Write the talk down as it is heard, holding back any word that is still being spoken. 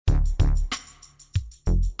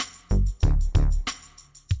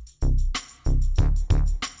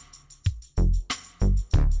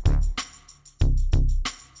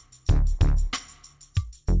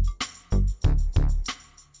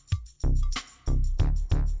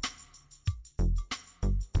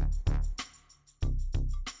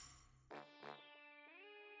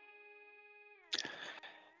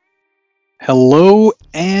Hello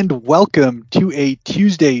and welcome to a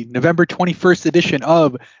Tuesday, November 21st edition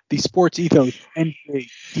of the Sports Ethos NBA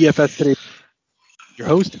DFS Today. Your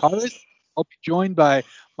host, Harris. I'll be joined by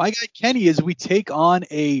my guy, Kenny, as we take on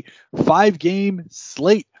a 5-game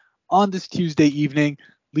slate on this Tuesday evening,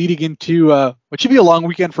 leading into what should be a long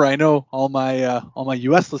weekend for, I know, all my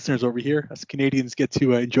U.S. listeners over here. Us Canadians get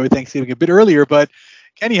to enjoy Thanksgiving a bit earlier. But,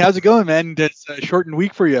 Kenny, how's it going, man? It's a shortened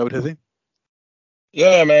week for you, I would think.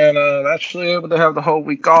 Yeah, man. Actually able to have the whole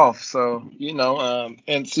week off. So,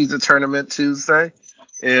 in season tournament Tuesday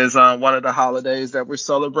is one of the holidays that we're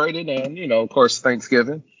celebrating. And, of course,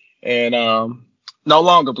 Thanksgiving. And no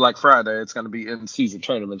longer Black Friday. It's going to be in season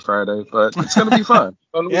tournament Friday. But it's going to be fun.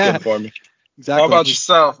 Fun Yeah, weekend for me. exactly. How about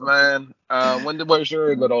yourself, man? Where's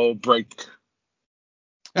your little break?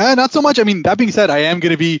 Not so much. I mean, that being said, I am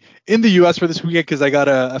going to be in the U.S. for this weekend because I got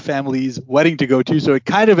a family's wedding to go to. So it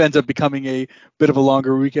kind of ends up becoming a bit of a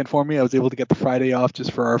longer weekend for me. I was able to get the Friday off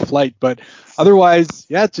just for our flight. But otherwise,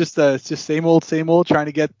 yeah, it's just same old, trying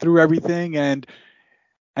to get through everything. And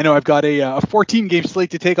I know I've got a 14-game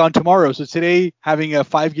slate to take on tomorrow. So today, having a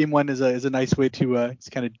 5-game one is a nice way to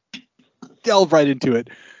just kind of delve right into it.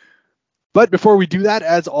 But before we do that,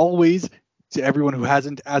 as always, to everyone who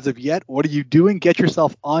hasn't as of yet, what are you doing? Get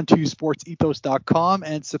yourself onto sportsethos.com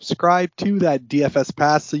and subscribe to that DFS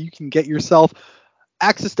pass so you can get yourself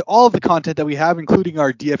access to all of the content that we have, including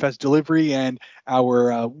our DFS delivery and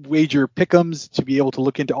our wager pick'ems, to be able to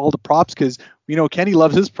look into all the props, because we know Kenny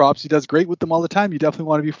loves his props. He does great with them all the time. You definitely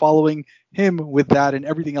want to be following him with that and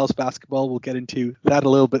everything else basketball. We'll get into that a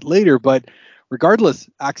little bit later, but regardless,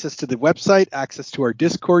 access to the website, access to our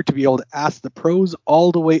Discord to be able to ask the pros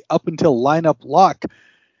all the way up until lineup lock.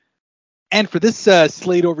 And for this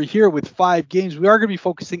slate over here with 5 games, we are going to be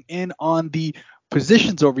focusing in on the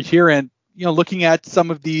positions over here, and looking at some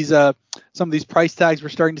of these price tags. We're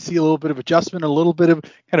starting to see a little bit of adjustment, a little bit of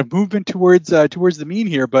kind of movement towards the mean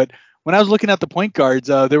here. But when I was looking at the point guards,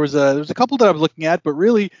 there was a couple that I was looking at, but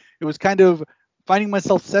really it was kind of finding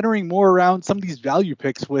myself centering more around some of these value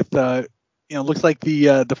picks with looks like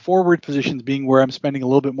the forward positions being where I'm spending a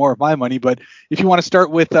little bit more of my money. But if you want to start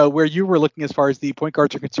with where you were looking as far as the point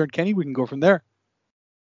guards are concerned, Kenny, we can go from there.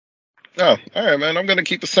 Oh, all right, man. I'm going to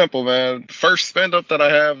keep it simple, man. First spend up that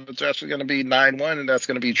I have is actually going to be 9-1, and that's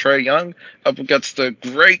going to be Trae Young up against the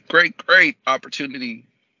great opportunity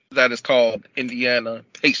that is called Indiana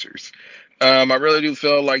Pacers. I really do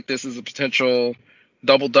feel like this is a potential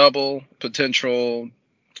double-double, potential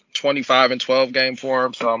 25 and 12 game for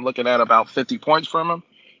him. So I'm looking at about 50 points from him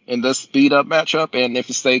in this speed up matchup. And if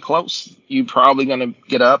you stay close, you're probably going to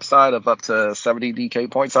get an upside of up to 70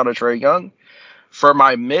 DK points out of Trae Young. For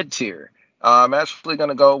my mid tier, I'm actually going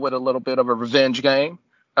to go with a little bit of a revenge game.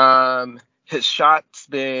 His shot's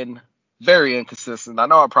been very inconsistent. I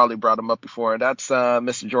know I probably brought him up before. That's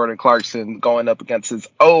Mr. Jordan Clarkson going up against his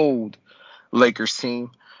old Lakers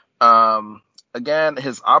team. Again,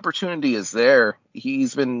 his opportunity is there.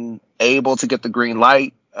 He's been able to get the green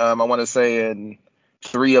light. I want to say in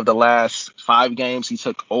 3 of the last 5 games, he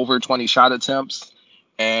took over 20 shot attempts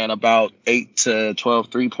and about 8 to 12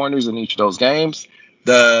 3-pointers in each of those games.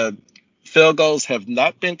 The field goals have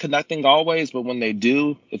not been connecting always, but when they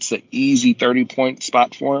do, it's an easy 30-point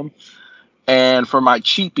spot for him. And for my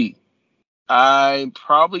cheapie, I'm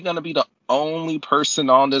probably going to be the only person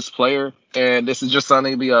on this player, and this is just going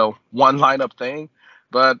to be a one lineup thing,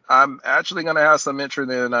 but I'm actually going to have some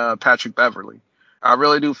interest in Patrick Beverley. I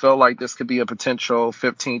really do feel like this could be a potential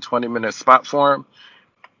 15-20 minute spot for him.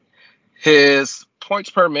 His points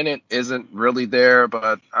per minute isn't really there,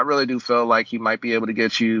 but I really do feel like he might be able to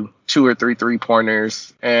get you 2 or 3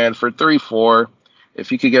 3-pointers, and for 3-4,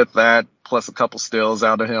 if you could get that plus a couple steals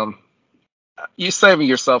out of him, you're saving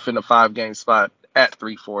yourself in a 5-game spot at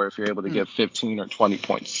 3-4 if you're able to get 15 or 20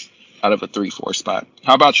 points out of a 3-4 spot.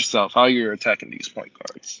 How about yourself? How are you attacking these point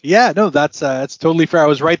guards? Yeah, no, that's totally fair. I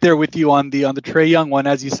was right there with you on the Trae Young one.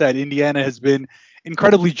 As you said, Indiana has been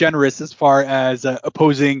incredibly generous as far as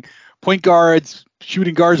opposing point guards,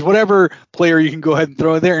 shooting guards, whatever player you can go ahead and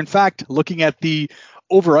throw in there. In fact, looking at the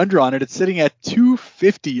over-under on it, it's sitting at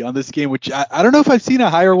 250 on this game, which I don't know if I've seen a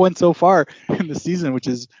higher one so far in the season, which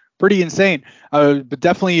is pretty insane. But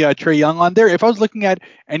definitely Trae Young on there. If I was looking at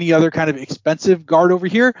any other kind of expensive guard over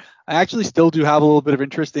here, I actually still do have a little bit of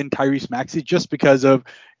interest in Tyrese Maxey, just because of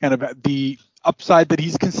kind of the upside that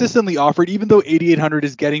he's consistently offered, even though 8,800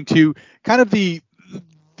 is getting to kind of the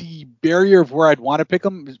barrier of where I'd want to pick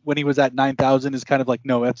him when he was at 9,000 is kind of like,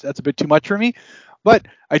 no, that's a bit too much for me. But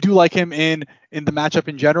I do like him in the matchup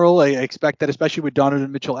in general. I expect that, especially with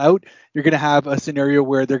Donovan Mitchell out, you're going to have a scenario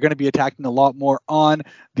where they're going to be attacking a lot more on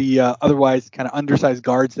the otherwise kind of undersized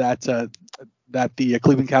guards that the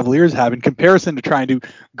Cleveland Cavaliers have, in comparison to trying to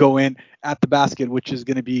go in at the basket, which is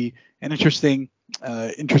going to be an interesting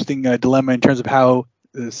dilemma in terms of how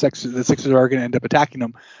the Sixers are going to end up attacking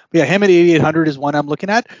them. But yeah, him at 8,800 is one I'm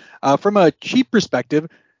looking at. From a cheap perspective,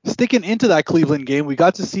 sticking into that Cleveland game, we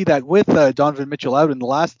got to see that with Donovan Mitchell out in the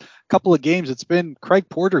last couple of games, it's been Craig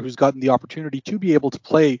Porter who's gotten the opportunity to be able to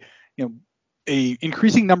play, a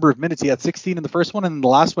increasing number of minutes. He had 16 in the first one, and in the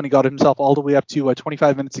last one he got himself all the way up to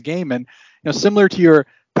 25 minutes a game. And similar to your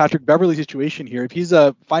Patrick Beverley situation here, if he's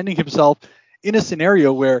finding himself in a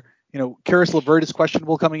scenario where Karis LeVert is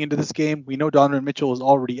questionable coming into this game, we know Donovan Mitchell is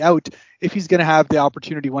already out. If he's going to have the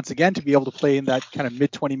opportunity once again to be able to play in that kind of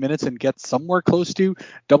mid 20 minutes and get somewhere close to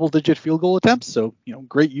double-digit field goal attempts, so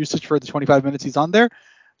great usage for the 25 minutes he's on there.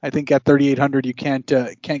 I think at 3,800 you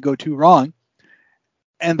can't go too wrong.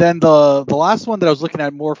 And then the last one that I was looking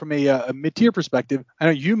at more from a mid-tier perspective, I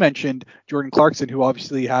know you mentioned Jordan Clarkson, who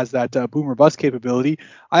obviously has that boomer bust capability.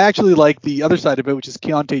 I actually like the other side of it, which is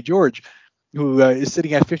Keontae George, who is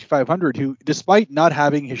sitting at 5,500, who, despite not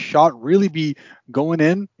having his shot really be going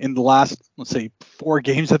in the last, let's say, 4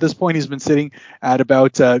 games at this point, he's been sitting at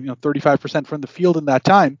about 35% from the field in that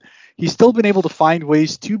time. He's still been able to find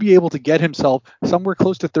ways to be able to get himself somewhere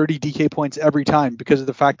close to 30 DK points every time because of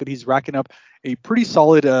the fact that he's racking up a pretty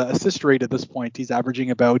solid assist rate at this point. He's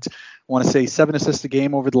averaging about, I want to say, 7 assists a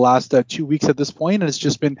game over the last 2 weeks at this point, and it's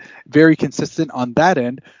just been very consistent on that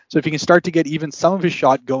end. So if he can start to get even some of his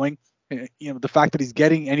shot going, the fact that he's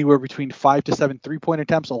getting anywhere between 5 to 7 3-point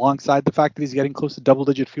attempts, alongside the fact that he's getting close to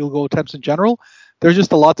double-digit field goal attempts in general, there's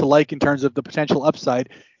just a lot to like in terms of the potential upside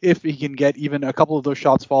if he can get even a couple of those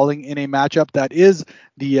shots falling in a matchup that is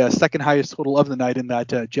the second highest total of the night in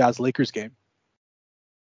that Jazz-Lakers game.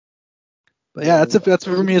 But yeah, that's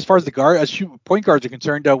for me as far as the point guards are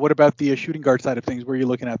concerned. What about the shooting guard side of things? Where are you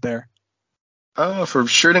looking at there? For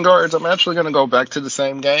shooting guards, I'm actually going to go back to the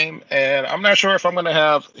same game, and I'm not sure if I'm going to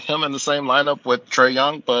have him in the same lineup with Trae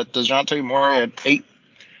Young, but DeJounte Murray at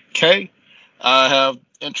 8K, I have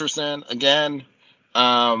interest in. Again,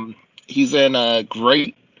 he's in a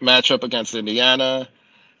great matchup against Indiana.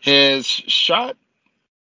 His shot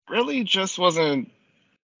really just wasn't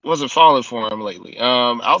falling for him lately.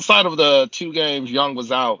 Outside of the 2 games Young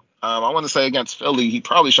was out, I want to say against Philly, he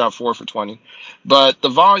probably shot 4 for 20. But the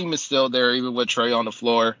volume is still there, even with Trae on the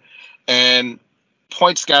floor. And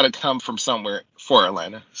points got to come from somewhere for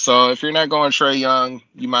Atlanta. So if you're not going Trae Young,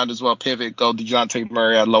 you might as well pivot, go DeJounte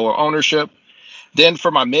Murray at lower ownership. Then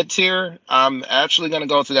for my mid-tier, I'm actually going to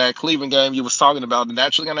go to that Cleveland game you was talking about, and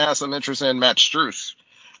actually going to have some interest in Matt Strus.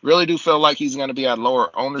 Really do feel like he's going to be at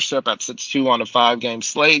lower ownership at 6-2 on a 5-game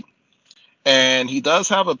slate. And he does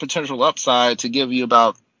have a potential upside to give you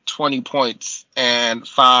about 20 points and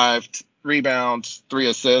 5 rebounds, 3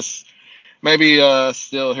 assists, maybe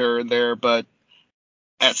still here and there. But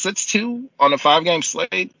at 6-2 on a 5-game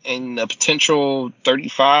slate and a potential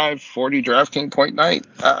 35, 40 DraftKings point night,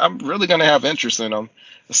 I'm really going to have interest in him,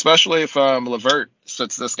 especially if LeVert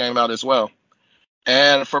sits this game out as well.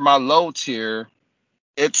 And for my low tier,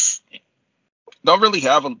 don't really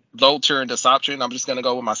have a low tier in this option. I'm just going to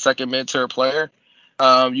go with my second mid-tier player.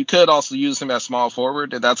 You could also use him as small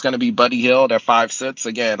forward, and that's going to be Buddy Hield at 5'6".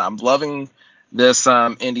 Again, I'm loving this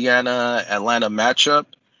Indiana-Atlanta matchup,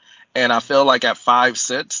 and I feel like at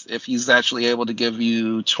 5'6", if he's actually able to give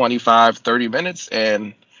you 25, 30 minutes,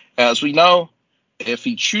 and as we know, if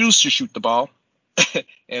he chooses to shoot the ball,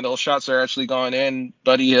 and those shots are actually going in,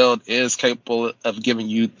 Buddy Hield is capable of giving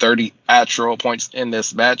you 30 actual points in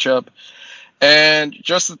this matchup. And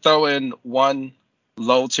just to throw in one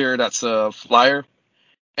low tier that's a flyer,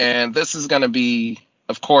 and this is going to be,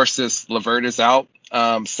 of course, this LeVert is out.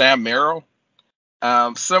 Sam Merrill,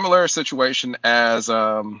 similar situation as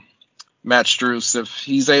Matt Strus. If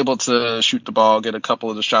he's able to shoot the ball, get a couple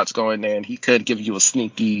of the shots going in, he could give you a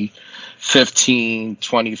sneaky 15,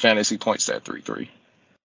 20 fantasy points at 3-3.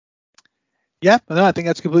 Yeah, no, I think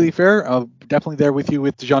that's completely fair. Definitely there with you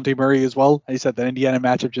with DeJounte Murray as well. I said that Indiana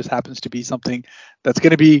matchup just happens to be something that's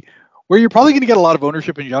going to be where you're probably going to get a lot of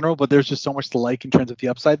ownership in general, but there's just so much to like in terms of the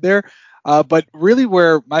upside there. But really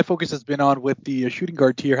where my focus has been on with the shooting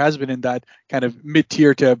guard tier has been in that kind of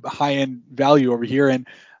mid-tier to high-end value over here. And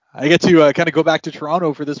I get to kind of go back to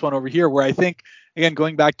Toronto for this one over here, where I think, again,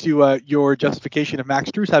 going back to your justification of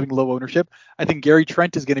Max Strus having low ownership, I think Gary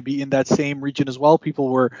Trent is going to be in that same region as well. People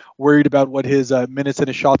were worried about what his minutes and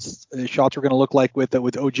his shots were going to look like with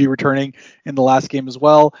OG returning in the last game as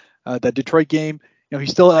well, that Detroit game. he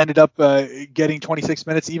still ended up getting 26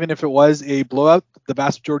 minutes, even if it was a blowout. The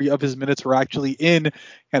vast majority of his minutes were actually in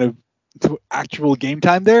kind of actual game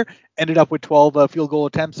time there. Ended up with 12 field goal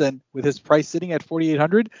attempts, and with his price sitting at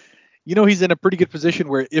 4,800, he's in a pretty good position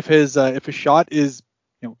where if his shot is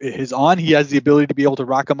is on, he has the ability to be able to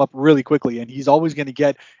rack them up really quickly, and he's always going to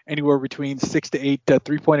get anywhere between 6 to 8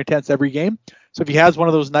 3-point attempts every game. So if he has one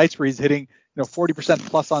of those nights where he's hitting 40%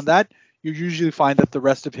 plus on that, you usually find that the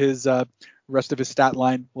rest of his stat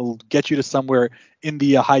line will get you to somewhere in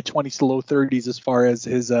the high 20s to low 30s as far as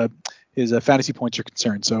his fantasy points are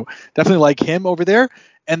concerned. So definitely like him over there.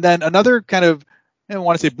 And then another kind of, I don't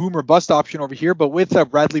want to say boom or bust option over here, but with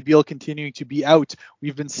Bradley Beal continuing to be out,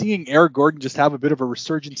 we've been seeing Eric Gordon just have a bit of a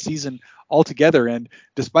resurgent season altogether. And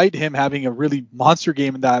despite him having a really monster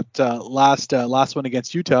game in that last one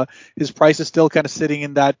against Utah, his price is still kind of sitting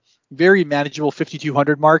in that very manageable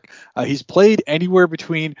 5,200 mark. He's played anywhere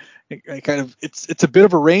between it's a bit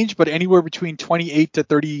of a range, but anywhere between 28 to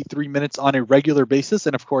 33 minutes on a regular basis.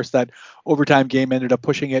 And of course, that overtime game ended up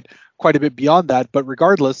pushing it quite a bit beyond that. But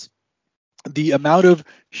regardless, the amount of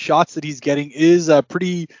shots that he's getting is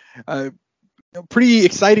pretty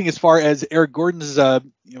exciting as far as Eric Gordon's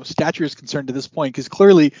stature is concerned to this point, because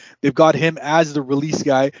clearly they've got him as the release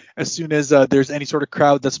guy as soon as there's any sort of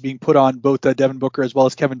crowd that's being put on both Devin Booker as well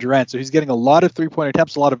as Kevin Durant. So he's getting a lot of 3-point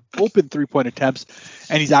attempts, a lot of open 3-point attempts,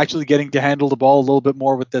 and he's actually getting to handle the ball a little bit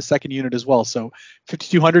more with the second unit as well. So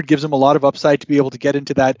 5,200 gives him a lot of upside to be able to get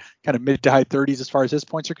into that kind of mid to high 30s as far as his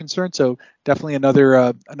points are concerned. So definitely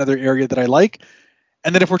another area that I like.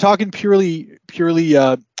 And then if we're talking purely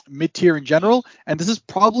mid-tier in general, and this is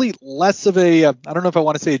probably less of a I don't know if I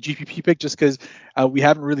want to say a GPP pick just because we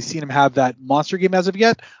haven't really seen him have that monster game as of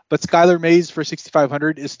yet, but Skylar Mays for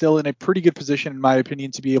 6,500 is still in a pretty good position in my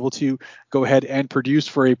opinion to be able to go ahead and produce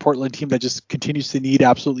for a Portland team that just continues to need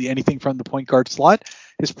absolutely anything from the point guard slot.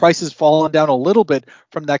 His price has fallen down a little bit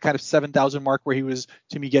from that kind of 7,000 mark where he was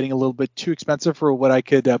to me getting a little bit too expensive for what I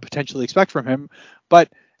could potentially expect from him,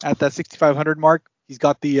 but at that 6,500 mark, he's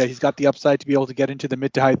got the upside to be able to get into the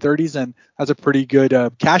mid to high 30s, and has a pretty good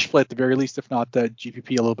cash flow at the very least, if not the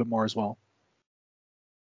GPP a little bit more as well.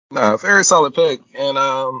 No, very solid pick, and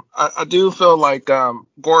I do feel like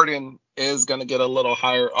Gordon is going to get a little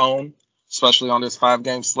higher own, especially on this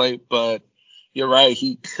 5-game slate. But you're right,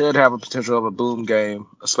 he could have a potential of a boom game,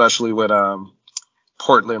 especially with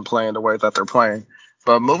Portland playing the way that they're playing.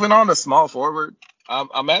 But moving on to small forward,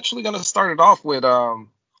 I'm actually going to start it off with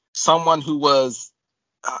someone who was,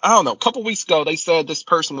 I don't know, a couple weeks ago, they said this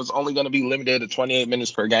person was only going to be limited to 28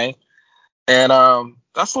 minutes per game. And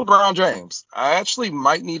that's LeBron James. I actually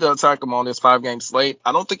might need to attack him on this 5-game slate.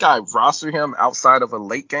 I don't think I roster him outside of a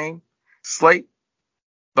late game slate.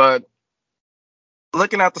 But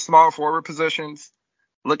looking at the small forward positions,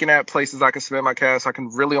 looking at places I can spend my cash, I can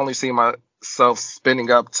really only see myself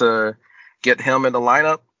spending up to get him in the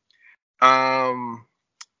lineup.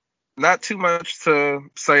 Not too much to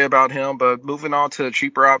say about him, but moving on to a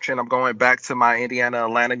cheaper option, I'm going back to my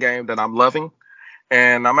Indiana-Atlanta game that I'm loving,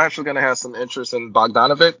 and I'm actually going to have some interest in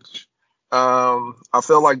Bogdanovic. I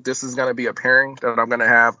feel like this is going to be a pairing that I'm going to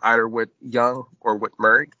have either with Young or with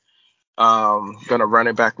Murray. Going to run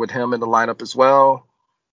it back with him in the lineup as well.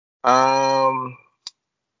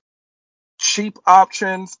 Cheap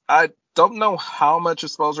options, I don't know how much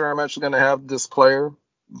exposure I'm actually going to have this player,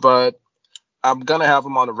 but I'm going to have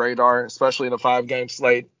him on the radar, especially in a 5-game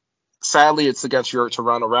slate. Sadly, it's against your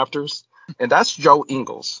Toronto Raptors, and that's Joe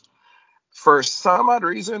Ingles. For some odd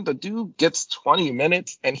reason, the dude gets 20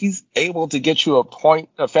 minutes, and he's able to get you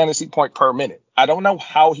a fantasy point per minute. I don't know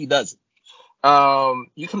how he does it.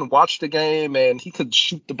 You can watch the game, and he could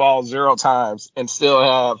shoot the ball 0 times and still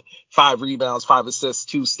have 5 rebounds, 5 assists,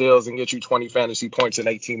 2 steals, and get you 20 fantasy points in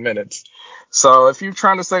 18 minutes. So if you're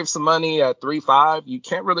trying to save some money at 3-5, you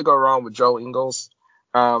can't really go wrong with Joe Ingles,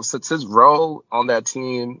 since his role on that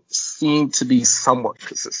team seemed to be somewhat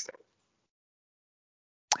consistent.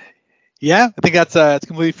 Yeah, I think that's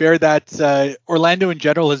completely fair. That Orlando in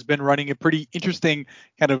general has been running a pretty interesting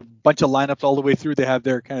kind of bunch of lineups all the way through. They have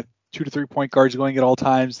their kind of 2 to 3 point guards going at all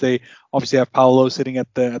times. They obviously have Paolo sitting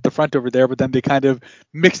at the front over there, but then they kind of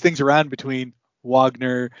mix things around between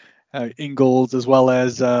Wagner, Ingles, as well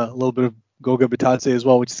as a little bit of Goga Bitadze as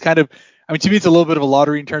well, which is kind of, I mean, to me, it's a little bit of a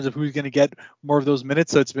lottery in terms of who's going to get more of those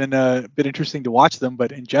minutes. So it's been a bit interesting to watch them.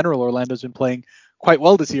 But in general, Orlando's been playing quite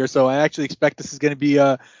well this year. So I actually expect this is going to be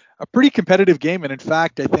a pretty competitive game. And in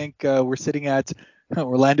fact, I think we're sitting at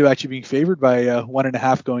Orlando actually being favored by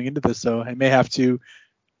 1.5 going into this. So I may have to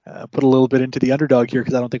put a little bit into the underdog here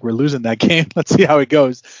because I don't think we're losing that game. Let's see how it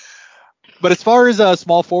goes. But as far as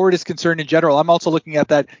small forward is concerned in general, I'm also looking at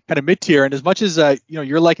that kind of mid tier. And as much as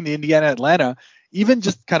you're liking the Indiana Atlanta, even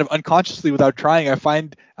just kind of unconsciously without trying, I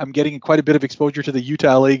find I'm getting quite a bit of exposure to the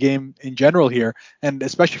Utah LA game in general here, and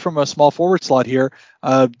especially from a small forward slot here.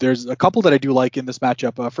 There's a couple that I do like in this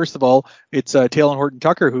matchup. First of all, it's Taylor Horton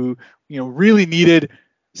Tucker, who really needed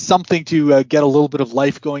something to get a little bit of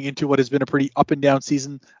life going into what has been a pretty up and down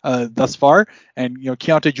season thus far. And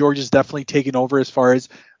Keontae George is definitely taken over as far as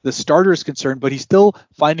the starter is concerned, but he's still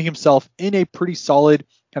finding himself in a pretty solid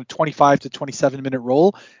kind of 25 to 27 minute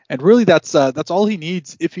role. And really that's all he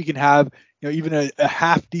needs if he can have even a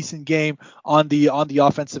half decent game on the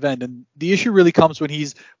offensive end. And the issue really comes when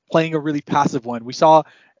he's playing a really passive one. We saw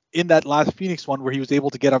in that last Phoenix one where he was able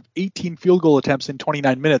to get up 18 field goal attempts in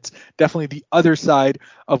 29 minutes, definitely the other side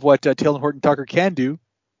of what Taylor Horton Tucker can do.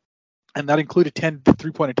 And that included 10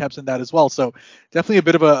 3-point attempts in that as well. So definitely a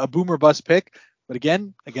bit of a boomer bust pick. But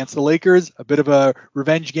again, against the Lakers, a bit of a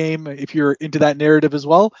revenge game if you're into that narrative as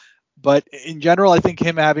well. But in general, I think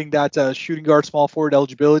him having that shooting guard, small forward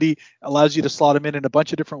eligibility allows you to slot him in a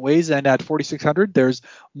bunch of different ways. And at 4,600, there's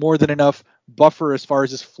more than enough buffer as far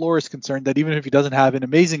as his floor is concerned that even if he doesn't have an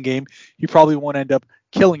amazing game, he probably won't end up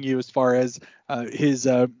killing you as far as his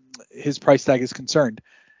price tag is concerned.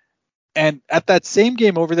 And at that same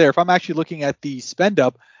game over there, if I'm actually looking at the spend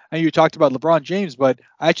up, and you talked about LeBron James, but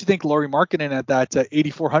I actually think Lauri Markkanen at that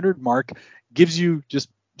 8,400 mark gives you just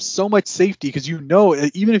so much safety because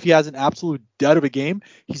even if he has an absolute dud of a game,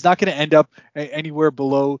 he's not going to end up anywhere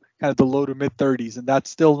below kind of the low to mid 30s, and that's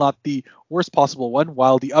still not the worst possible one.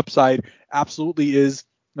 While the upside absolutely is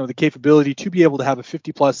the capability to be able to have a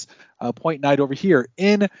 50 plus point night over here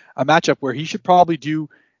in a matchup where he should probably do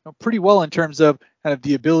pretty well in terms of kind of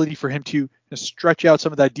the ability for him to stretch out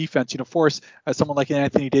some of that defense, force someone like an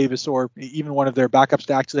Anthony Davis or even one of their backups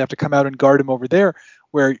to actually have to come out and guard him over there,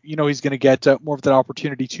 where he's going to get more of that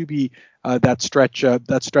opportunity to be that stretch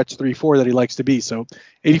 3-4 that he likes to be. So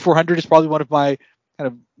 8,400 is probably one of my kind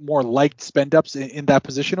of more liked spend ups in that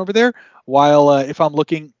position over there. While if I'm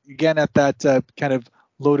looking again at that kind of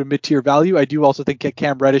low to mid tier value, I do also think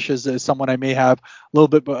Cam Reddish is someone I may have a little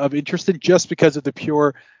bit of interest in just because of the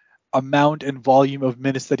pure amount and volume of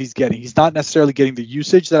minutes that he's getting. He's not necessarily getting the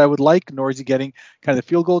usage that I would like, nor is he getting kind of the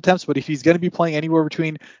field goal attempts. But if he's going to be playing anywhere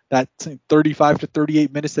between that 35 to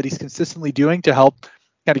 38 minutes that he's consistently doing to help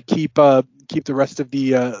kind of keep the rest of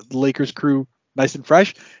the Lakers crew nice and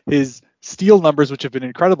fresh, his steal numbers, which have been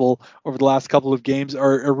incredible over the last couple of games,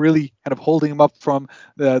 are really kind of holding him up from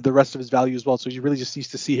the rest of his value as well. So he really just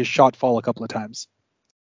needs to see his shot fall a couple of times.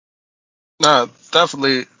 No,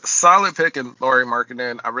 definitely solid pick in Lauri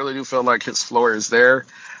Markkanen. I really do feel like his floor is there.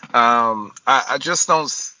 I just don't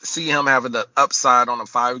see him having the upside on a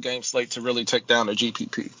 5-game slate to really take down a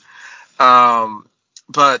GPP.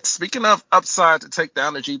 But speaking of upside to take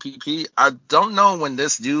down the GPP, I don't know when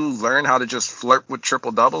this dude learned how to just flirt with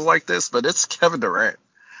triple doubles like this, but it's Kevin Durant.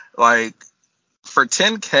 Like for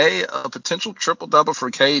 10K, a potential triple double for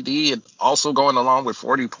KD and also going along with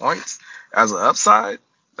 40 points as an upside.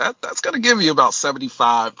 That's going to give you about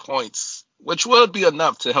 75 points, which would be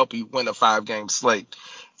enough to help you win a 5-game slate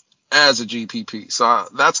as a GPP. So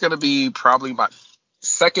that's going to be probably my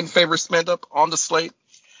second favorite spend up on the slate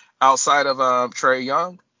outside of Trae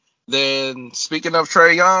Young. Then speaking of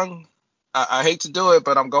Trae Young, I hate to do it,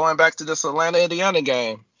 but I'm going back to this Atlanta-Indiana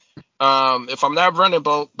game. If I'm not running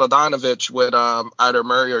Bogdanovich with either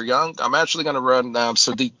Murray or Young, I'm actually going to run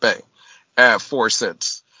Sadiq Bey at 4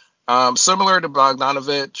 cents. Similar to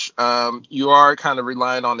Bogdanovich, you are kind of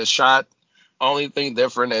relying on his shot. Only thing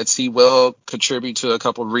different is he will contribute to a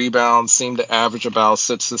couple of rebounds, seem to average about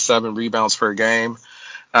 6 to 7 rebounds per game.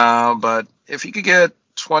 But if you could get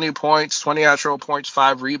 20 points, 20 actual points,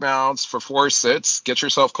 5 rebounds for 4 sets, get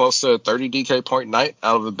yourself close to a 30 DK point night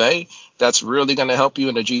out of the Bay, that's really going to help you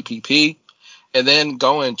in the GPP. And then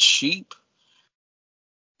going cheap,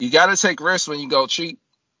 you got to take risks when you go cheap,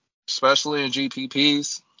 especially in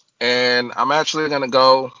GPPs. And I'm actually going to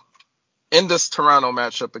go in this Toronto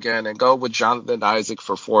matchup again and go with Jonathan Isaac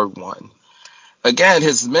for 4-1. Again,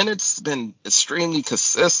 his minutes been extremely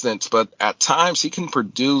consistent, but at times he can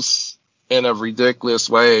produce in a ridiculous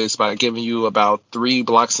ways by giving you about 3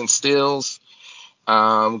 blocks and steals,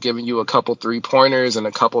 giving you a couple 3-pointers and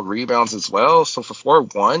a couple rebounds as well. So for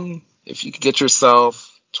 4-1, if you could get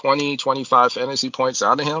yourself 20, 25 fantasy points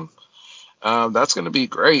out of him, that's going to be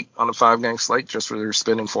great on a 5-game slate just for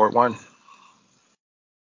spending 4-1.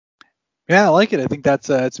 Yeah, I like it. I think that's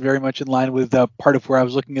it's very much in line with part of where I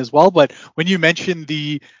was looking as well. But when you mentioned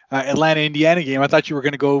the Atlanta-Indiana game, I thought you were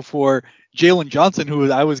going to go for Jalen Johnson, who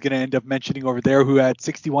I was going to end up mentioning over there, who at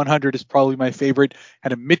 6,100 is probably my favorite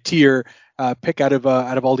kind of mid-tier pick out of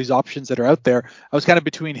all these options that are out there. I was kind of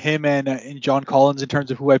between him and John Collins in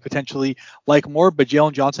terms of who I potentially like more, but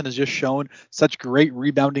Jalen Johnson has just shown such great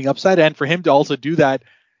rebounding upside, and for him to also do that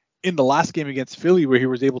in the last game against Philly, where he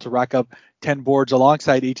was able to rack up 10 boards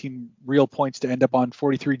alongside 18 real points to end up on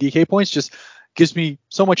 43 DK points, just gives me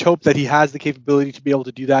so much hope that he has the capability to be able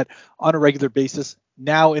to do that on a regular basis.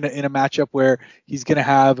 Now in a matchup where he's going to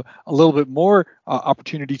have a little bit more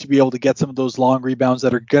opportunity to be able to get some of those long rebounds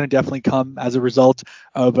that are going to definitely come as a result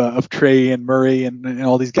of Trey and Murray and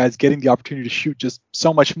all these guys getting the opportunity to shoot just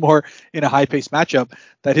so much more in a high-paced matchup,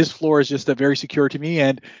 that his floor is just very secure to me.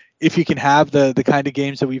 And if he can have the kind of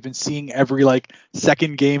games that we've been seeing every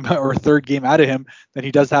second game or third game out of him, then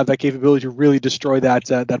he does have that capability to really destroy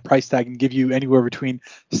that price tag and give you anywhere between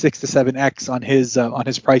 6 to 7x on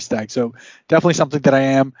his price tag. So definitely something that I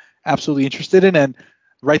am absolutely interested in, and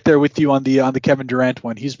right there with you on the Kevin Durant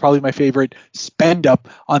one. He's probably my favorite spend up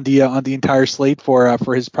on the entire slate for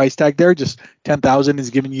his price tag there. Just 10,000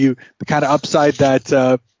 is giving you the kind of upside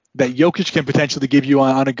that Jokic can potentially give you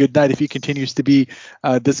on a good night if he continues to be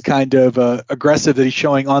this kind of aggressive that he's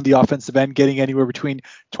showing on the offensive end, getting anywhere between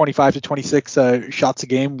 25 to 26 shots a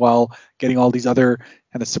game while getting all these other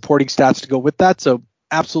kind of supporting stats to go with that. So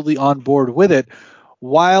absolutely on board with it.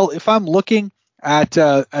 While if I'm looking at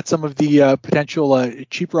some of the potential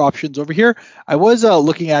cheaper options over here, I was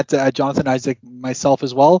looking at Jonathan Isaac myself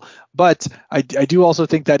as well, but I do also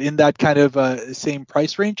think that in that kind of same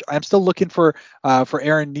price range, I'm still looking for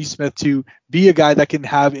Aaron Nesmith to be a guy that can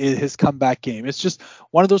have his comeback game. It's just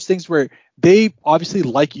one of those things where they obviously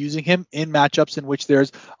like using him in matchups in which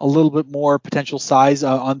there's a little bit more potential size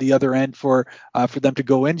on the other end for them to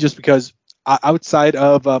go in, just because outside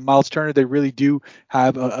of Miles Turner, they really do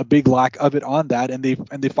have a big lack of it on that, and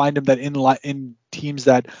they find him that in teams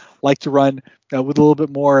that like to run with a little bit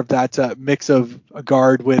more of that mix of a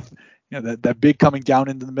guard with that big coming down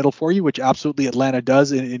into the middle for you, which absolutely Atlanta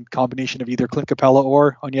does in combination of either Clint Capella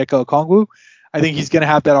or Onyeka Okongwu. I think he's going to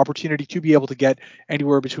have that opportunity to be able to get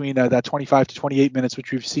anywhere between that 25 to 28 minutes,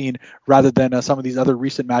 which we've seen, rather than some of these other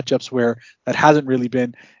recent matchups where that hasn't really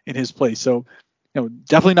been in his place. So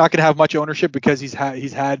definitely not going to have much ownership because he's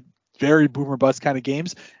had very boomer bust kind of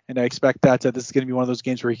games, and I expect that this is going to be one of those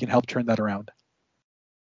games where he can help turn that around.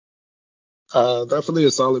 Definitely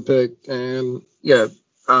a solid pick, and yeah,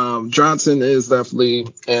 Johnson is definitely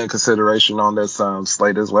in consideration on this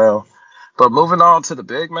slate as well. But moving on to the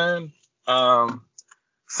big man,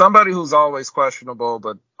 somebody who's always questionable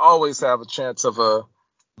but always have a chance of a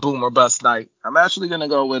boomer bust night. I'm actually going to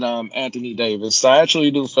go with Anthony Davis. I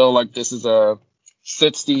actually do feel like this is a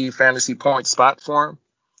 60 fantasy point spot for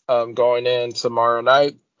him going in tomorrow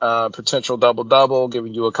night. Potential double-double,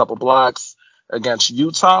 giving you a couple blocks against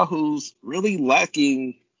Utah, who's really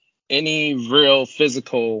lacking any real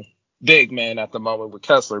physical big man at the moment with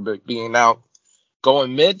Kessler being out.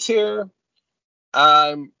 Going mid-tier,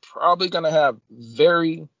 I'm probably going to have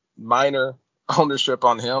very minor ownership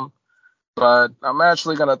on him, but I'm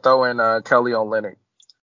actually going to throw in Kelly Olynyk.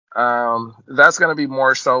 That's going to be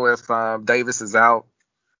more so if Davis is out.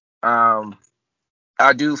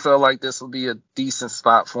 I do feel like this will be a decent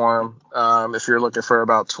spot for him. If you're looking for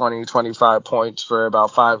about 20, 25 points for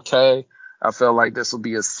about 5K, I feel like this will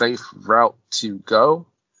be a safe route to go.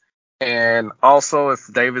 And also,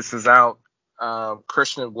 if Davis is out,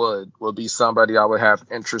 Christian Wood will be somebody I would have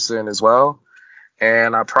interest in as well.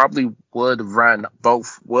 And I probably would run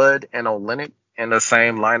both Wood and Olynyk in the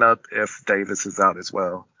same lineup if Davis is out as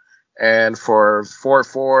well. And for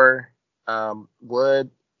 4-4, Wood,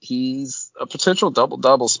 he's a potential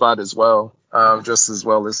double-double spot as well, just as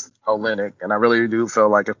well as Olynyk. And I really do feel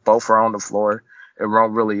like if both are on the floor, it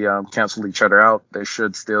won't really cancel each other out. They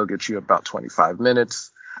should still get you about 25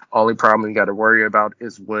 minutes. Only problem you got to worry about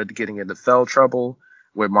is Wood getting into foul trouble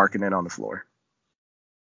with marking it on the floor.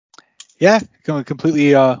 Yeah,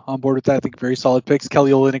 completely on board with that. I think very solid picks.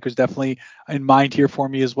 Kelly Olynyk was definitely in mind here for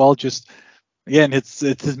me as well. Just again, it's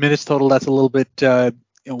his minutes total that's a little bit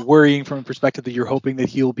worrying from a perspective that you're hoping that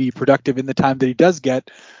he'll be productive in the time that he does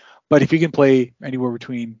get. But if he can play anywhere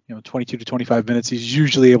between 22 to 25 minutes, he's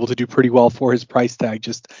usually able to do pretty well for his price tag,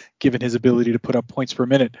 just given his ability to put up points per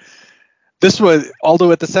minute. This was,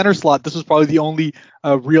 although at the center slot, this was probably the only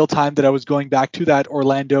real time that I was going back to that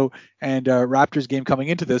Orlando and Raptors game coming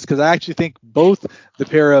into this, because I actually think both the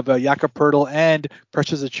pair of Jakob Poeltl and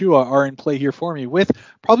Precious Achiuwa are in play here for me, with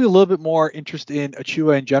probably a little bit more interest in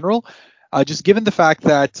Achiuwa in general, just given the fact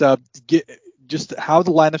that just how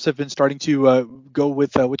the lineups have been starting to go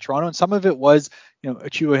with Toronto, and some of it was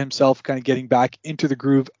Achiuwa himself kind of getting back into the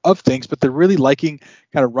groove of things, but they're really liking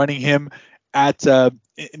kind of running him at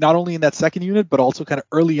not only in that second unit, but also kind of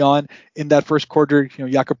early on in that first quarter.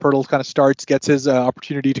 Jakob Poeltl kind of starts, gets his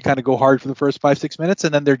opportunity to kind of go hard for the first 5-6 minutes,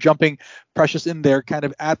 and then they're jumping Precious in there kind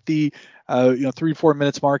of at the 3-4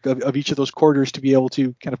 minutes mark of each of those quarters to be able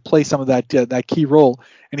to kind of play some of that key role.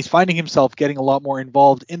 And he's finding himself getting a lot more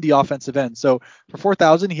involved in the offensive end. So for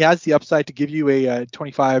 4,000, he has the upside to give you a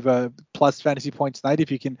 25 plus fantasy points night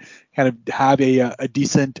if you can kind of have a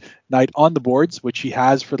decent night on the boards, which he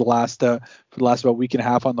has for the last about week and a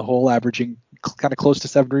half on the whole, averaging kind of close to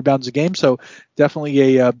 7 rebounds a game. So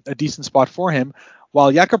definitely a decent spot for him.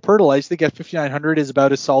 While Jakob Poeltl, I think at 5,900 is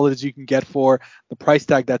about as solid as you can get for the price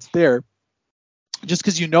tag that's there. Just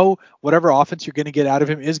because whatever offense you're going to get out of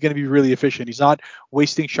him is going to be really efficient. He's not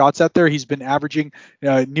wasting shots out there. He's been averaging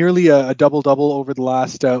nearly a double-double over the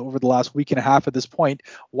last week and a half at this point,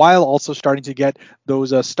 while also starting to get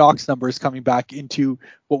those stocks numbers coming back into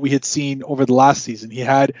what we had seen over the last season. He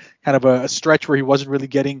had kind of a stretch where he wasn't really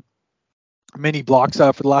getting many blocks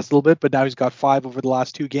for the last little bit, but now he's got 5 over the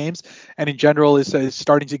last 2 games, and in general is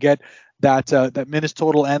starting to get that minutes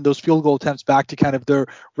total and those field goal attempts back to kind of the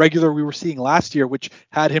regular we were seeing last year, which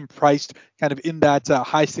had him priced kind of in that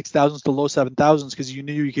high 6,000s to low 7,000s, because you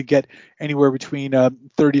knew you could get anywhere between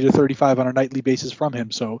 30 to 35 on a nightly basis from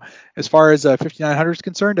him. So as far as 5,900 is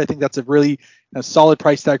concerned, I think that's a really solid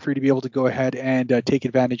price tag for you to be able to go ahead and take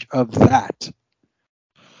advantage of that.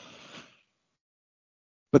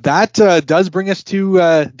 But that does bring us to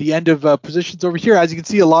the end of positions over here. As you can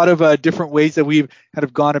see, a lot of different ways that we've kind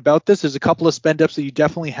of gone about this. There's a couple of spend ups that you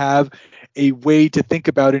definitely have a way to think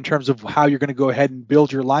about in terms of how you're going to go ahead and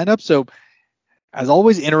build your lineup. So as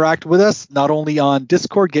always, interact with us, not only on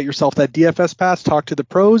Discord, get yourself that DFS pass, talk to the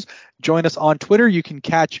pros, join us on Twitter. You can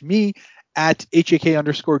catch me at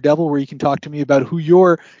HAK_devil, where you can talk to me about who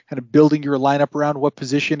you're kind of building your lineup around. What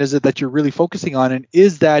position is it that you're really focusing on? And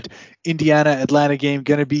is that Indiana-Atlanta game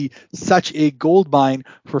going to be such a gold mine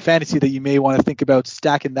for fantasy that you may want to think about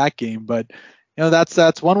stacking that game? But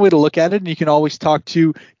that's one way to look at it. And you can always talk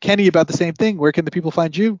to Kenny about the same thing. Where can the people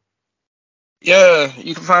find you? Yeah,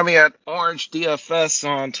 you can find me at Orange DFS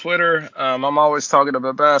on Twitter. I'm always talking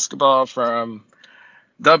about basketball, from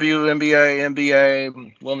WNBA,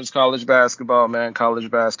 NBA, women's college basketball, man,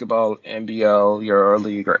 college basketball, NBL,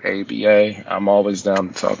 EuroLeague, or ABA. I'm always down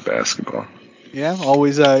to talk basketball. Yeah,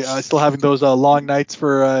 always still having those long nights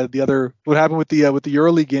for the other. What happened with the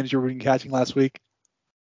EuroLeague games you were catching last week?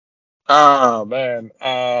 Oh, man.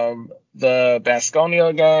 The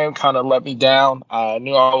Baskonia game kind of let me down. I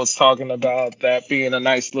knew I was talking about that being a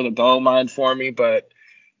nice little gold mine for me, but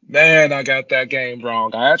man, I got that game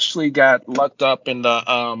wrong. I actually got lucked up in the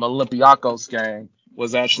Olympiacos game.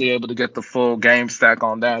 Was actually able to get the full game stack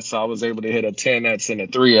on that, so I was able to hit a 10x and a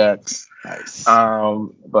 3x. Nice.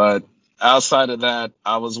 But outside of that,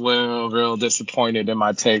 I was real disappointed in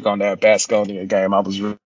my take on that Baskonia game. I was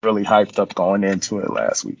really hyped up going into it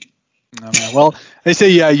last week. Oh, man. Well, they say,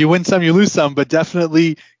 yeah, you win some, you lose some, but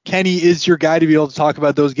definitely Kenny is your guy to be able to talk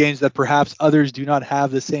about those games that perhaps others do not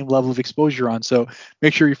have the same level of exposure on. So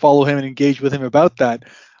make sure you follow him and engage with him about that.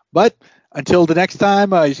 But until the next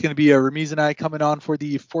time, it's going to be Ramiz and I coming on for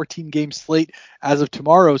the 14-game slate as of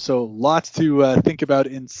tomorrow. So lots to think about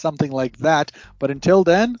in something like that. But until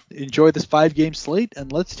then, enjoy this 5-game slate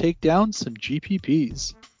and let's take down some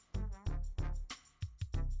GPPs.